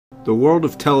The world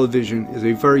of television is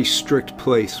a very strict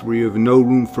place where you have no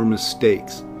room for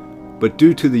mistakes. But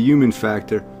due to the human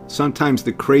factor, sometimes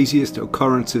the craziest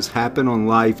occurrences happen on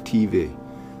live TV.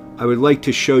 I would like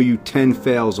to show you 10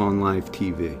 fails on live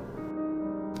TV.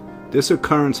 This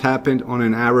occurrence happened on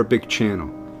an Arabic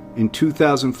channel. In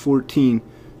 2014,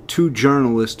 two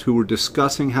journalists who were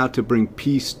discussing how to bring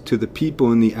peace to the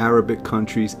people in the Arabic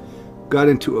countries got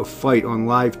into a fight on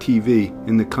live TV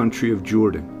in the country of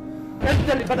Jordan.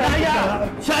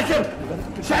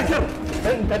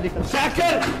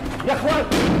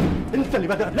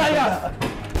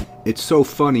 It's so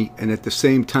funny and at the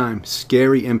same time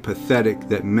scary and pathetic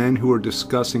that men who are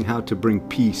discussing how to bring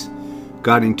peace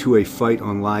got into a fight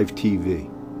on live TV.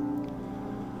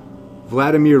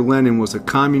 Vladimir Lenin was a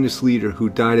communist leader who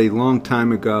died a long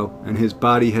time ago, and his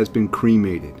body has been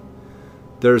cremated.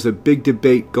 There is a big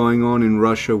debate going on in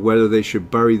Russia whether they should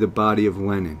bury the body of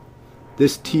Lenin.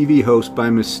 This TV host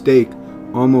by mistake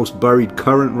almost buried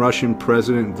current Russian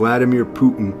President Vladimir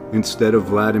Putin instead of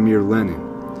Vladimir Lenin.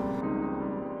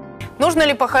 Нужно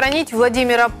ли похоронить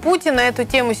Владимира Путина? Эту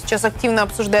тему сейчас активно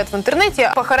обсуждают в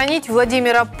интернете. Похоронить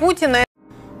Владимира Путина.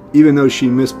 Even though she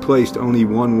misplaced only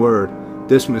one word,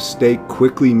 this mistake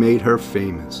quickly made her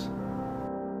famous.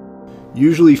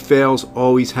 Usually fails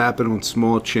always happen on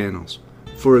small channels.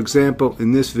 For example,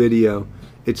 in this video,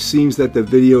 it seems that the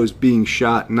video is being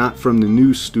shot not from the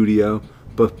news studio,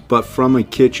 but from a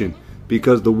kitchen,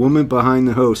 because the woman behind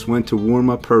the host went to warm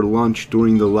up her lunch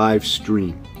during the live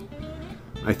stream.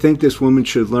 I think this woman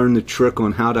should learn the trick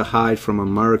on how to hide from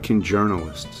American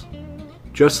journalists.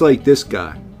 Just like this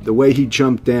guy, the way he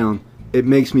jumped down, it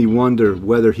makes me wonder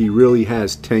whether he really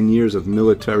has 10 years of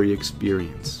military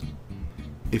experience.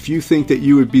 If you think that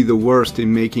you would be the worst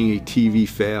in making a TV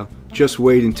fail, just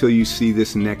wait until you see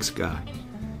this next guy.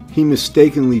 He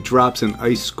mistakenly drops an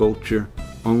ice sculpture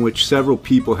on which several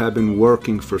people have been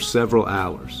working for several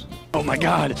hours. Oh my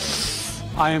God!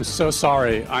 I am so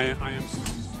sorry. I'm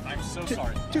so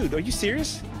sorry. Dude, are you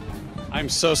serious? I'm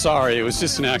so sorry. It was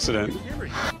just an accident.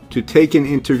 To take an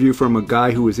interview from a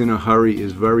guy who is in a hurry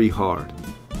is very hard.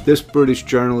 This British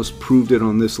journalist proved it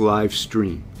on this live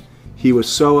stream. He was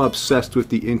so obsessed with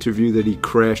the interview that he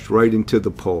crashed right into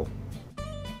the pole.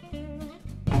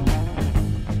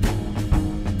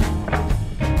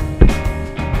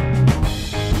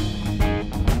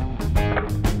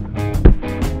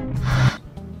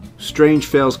 Strange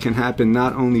fails can happen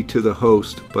not only to the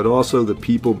host, but also the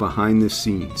people behind the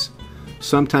scenes.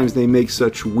 Sometimes they make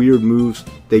such weird moves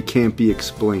they can't be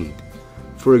explained.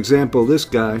 For example, this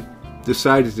guy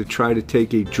decided to try to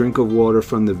take a drink of water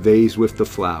from the vase with the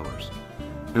flowers.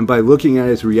 And by looking at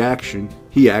his reaction,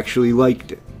 he actually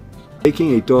liked it.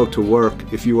 Taking a dog to work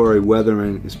if you are a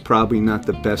weatherman is probably not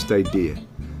the best idea.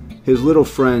 His little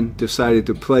friend decided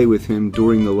to play with him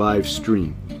during the live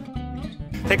stream.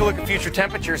 Take a look at future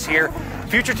temperatures here.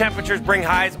 Future temperatures bring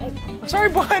highs. Oh, sorry,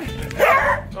 bud.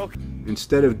 Okay.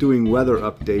 Instead of doing weather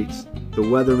updates, the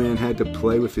weatherman had to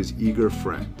play with his eager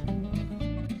friend.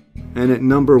 And at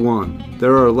number 1,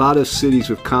 there are a lot of cities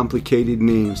with complicated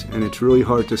names and it's really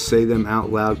hard to say them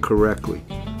out loud correctly.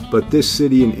 But this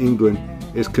city in England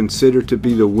is considered to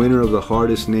be the winner of the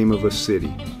hardest name of a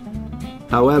city.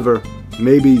 However,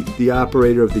 maybe the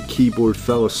operator of the keyboard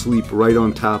fell asleep right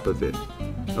on top of it.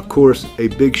 Of course, a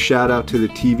big shout out to the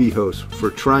TV host for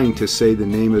trying to say the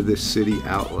name of this city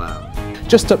out loud.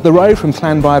 Just up the road from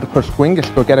Llanfair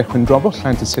Pwllgwyngyll go get a Quindrobwll,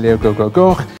 Llantysilio go go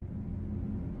go.